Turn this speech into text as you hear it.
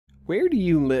Where do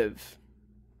you live?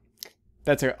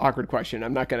 That's an awkward question.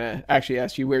 I'm not going to actually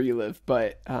ask you where you live,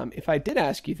 but if I did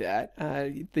ask you that,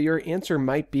 your answer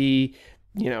might be,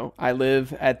 I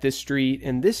live at this street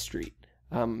and this street.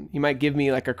 You might give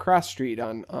me like a cross street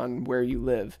on where you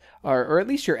live, or at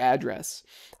least your address.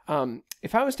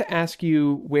 If I was to ask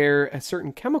you where a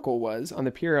certain chemical was on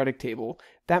the periodic table,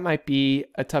 that might be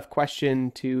a tough question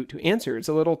to answer. It's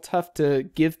a little tough to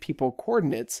give people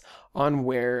coordinates on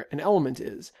where an element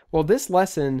is. Well, this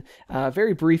lesson,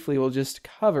 very briefly, will just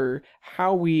cover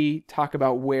how we talk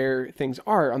about where things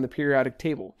are on the periodic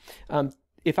table.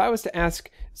 If I was to ask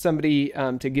somebody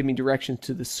to give me directions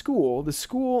to the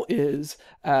school is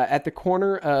at the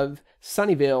corner of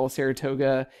Sunnyvale,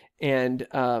 Saratoga, and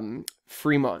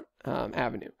Fremont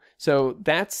Avenue. So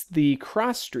that's the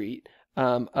cross street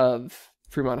of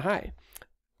Fremont High.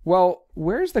 Well,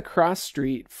 where's the cross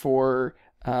street for,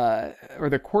 or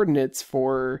the coordinates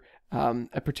for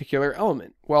a particular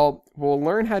element? Well, we'll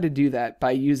learn how to do that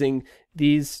by using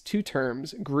these two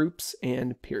terms, groups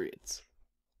and periods.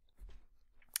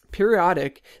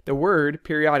 Periodic, the word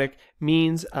periodic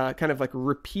means kind of like a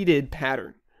repeated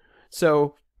pattern.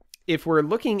 So if we're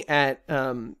looking at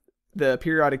the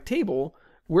periodic table,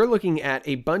 we're looking at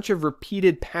a bunch of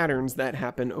repeated patterns that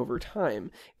happen over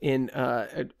time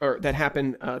or that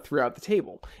happen throughout the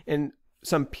table. And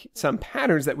some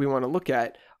patterns that we want to look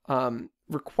at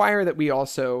require that we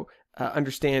also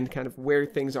understand kind of where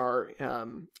things are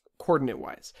coordinate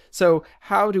wise. So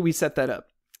how do we set that up?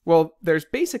 Well, there's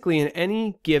basically in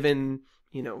any given,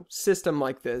 system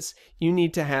like this, you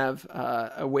need to have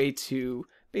a way to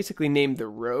basically name the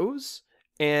rows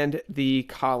and the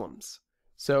columns.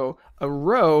 So a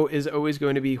row is always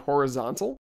going to be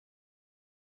horizontal.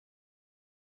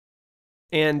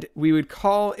 And we would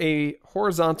call a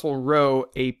horizontal row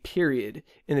a period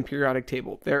in the periodic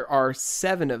table. There are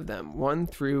 7 of them, 1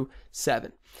 through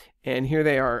 7. And here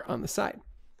they are on the side.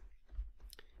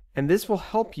 And this will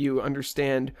help you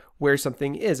understand where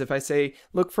something is. If I say,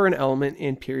 look for an element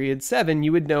in period 7,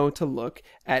 you would know to look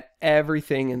at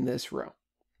everything in this row.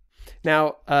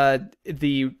 Now,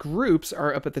 the groups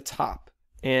are up at the top,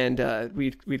 and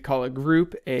we'd call a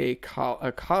group a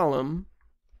column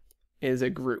is a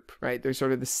group, right? They're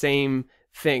sort of the same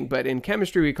thing, but in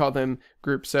chemistry we call them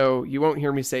groups. So you won't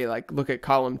hear me say like, look at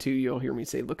column 2, you'll hear me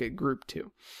say, look at group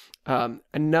 2.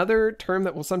 Another term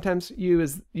that we'll sometimes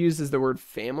use is the word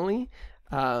family.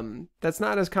 That's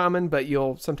not as common, but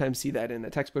you'll sometimes see that in a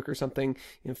textbook or something,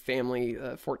 family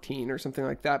 14 or something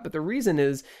like that. But the reason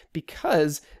is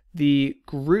because the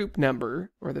group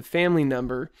number or the family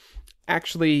number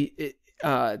actually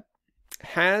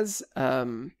has there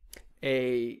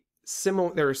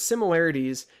are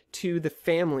similarities to the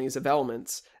families of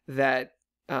elements that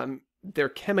they're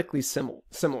chemically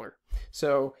similar.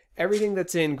 So everything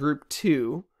that's in group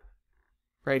 2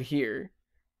 right here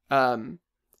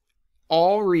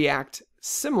all react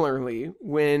similarly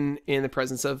when in the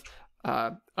presence of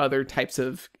other types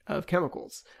of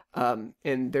chemicals.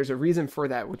 And there's a reason for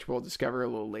that, which we'll discover a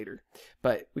little later.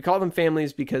 But we call them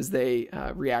families because they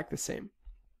react the same.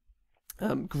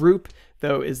 Group,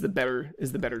 though, is the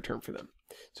better term for them.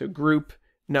 So group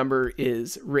number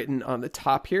is written on the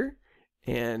top here,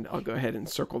 and I'll go ahead and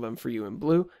circle them for you in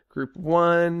blue. Group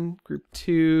 1, group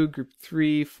 2, group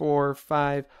 3, 4,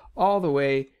 5, all the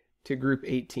way to group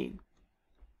 18.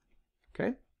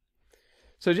 Okay?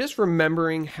 So just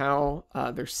remembering how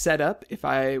they're set up, if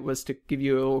I was to give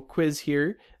you a little quiz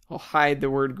here, I'll hide the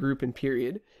word group and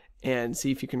period and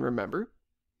see if you can remember.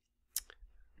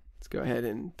 Let's go ahead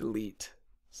and delete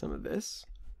some of this.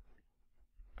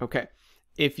 Okay.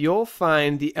 If you'll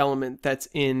find the element that's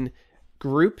in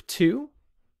group 2,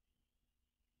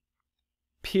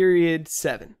 period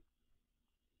 7.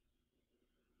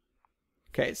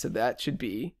 Okay, so that should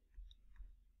be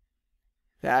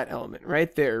that element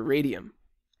right there, radium.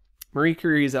 Marie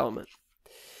Curie's element.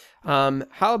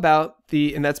 How about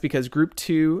and that's because group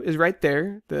 2 is right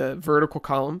there, the vertical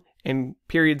column, and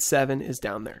period 7 is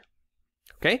down there.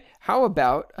 Okay, how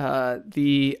about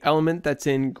the element that's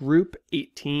in group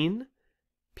 18,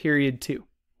 period 2?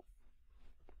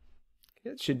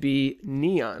 It should be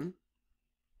neon.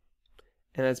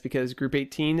 And that's because group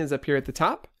 18 is up here at the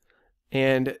top,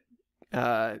 and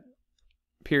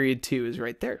period 2 is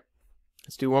right there.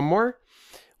 Let's do one more.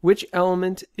 Which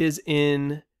element is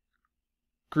in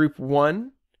group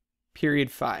 1,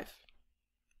 period 5?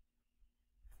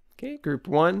 Okay, group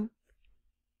 1,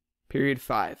 period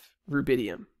 5,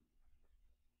 rubidium.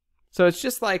 So it's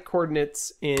just like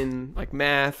coordinates in like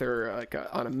math or like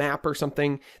on a map or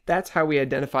something. That's how we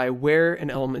identify where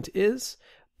an element is.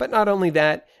 But not only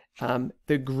that,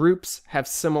 the groups have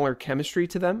similar chemistry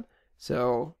to them.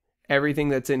 So everything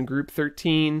that's in group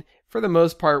 13, for the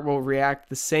most part, will react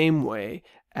the same way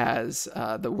as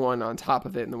the one on top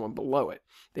of it and the one below it.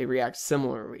 They react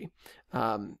similarly.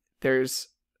 There's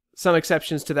some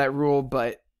exceptions to that rule,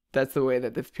 but that's the way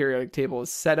that the periodic table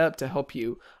is set up to help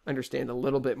you understand a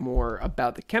little bit more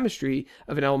about the chemistry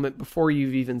of an element before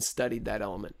you've even studied that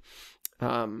element.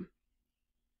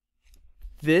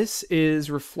 This is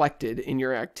reflected in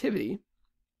your activity.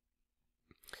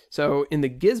 So in the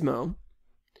gizmo,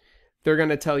 they're going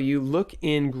to tell you, look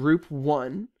in group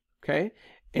 1, okay,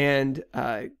 and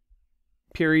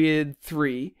period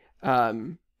 3,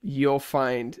 you'll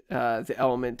find the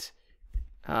element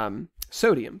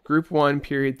sodium, group 1,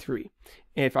 period 3.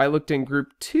 And if I looked in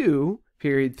group 2,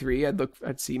 period 3,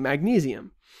 I'd see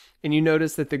magnesium. And you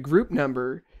notice that the group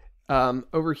number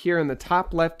over here in the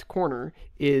top left corner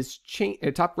is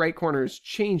top right corner is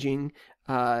changing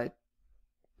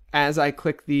as I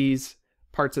click these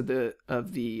parts of the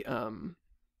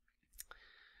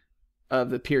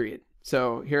period.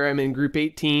 So here I'm in group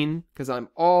 18 because I'm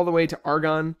all the way to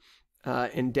argon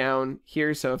and down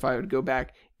here. So if I would go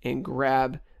back and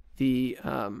grab the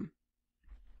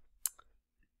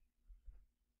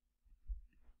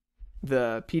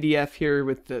PDF here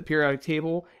with the periodic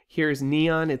table, here's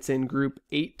neon. It's in group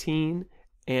 18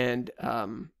 and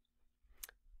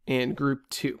group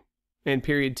 2 and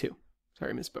period 2.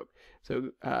 Sorry, misspoke.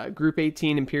 So group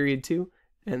 18 and period 2,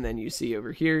 and then you see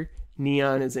over here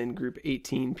neon is in group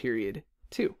 18 period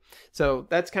 2. So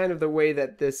that's kind of the way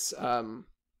that this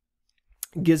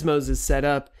Gizmos is set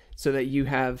up, so that you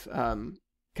have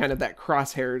kind of that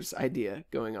crosshairs idea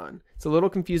going on. It's a little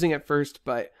confusing at first,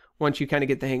 but once you kind of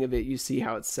get the hang of it, you see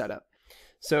how it's set up.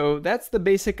 So that's the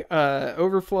basic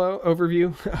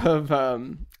overview of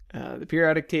the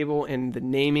periodic table and the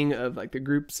naming of like the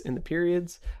groups and the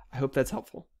periods. I hope that's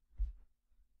helpful.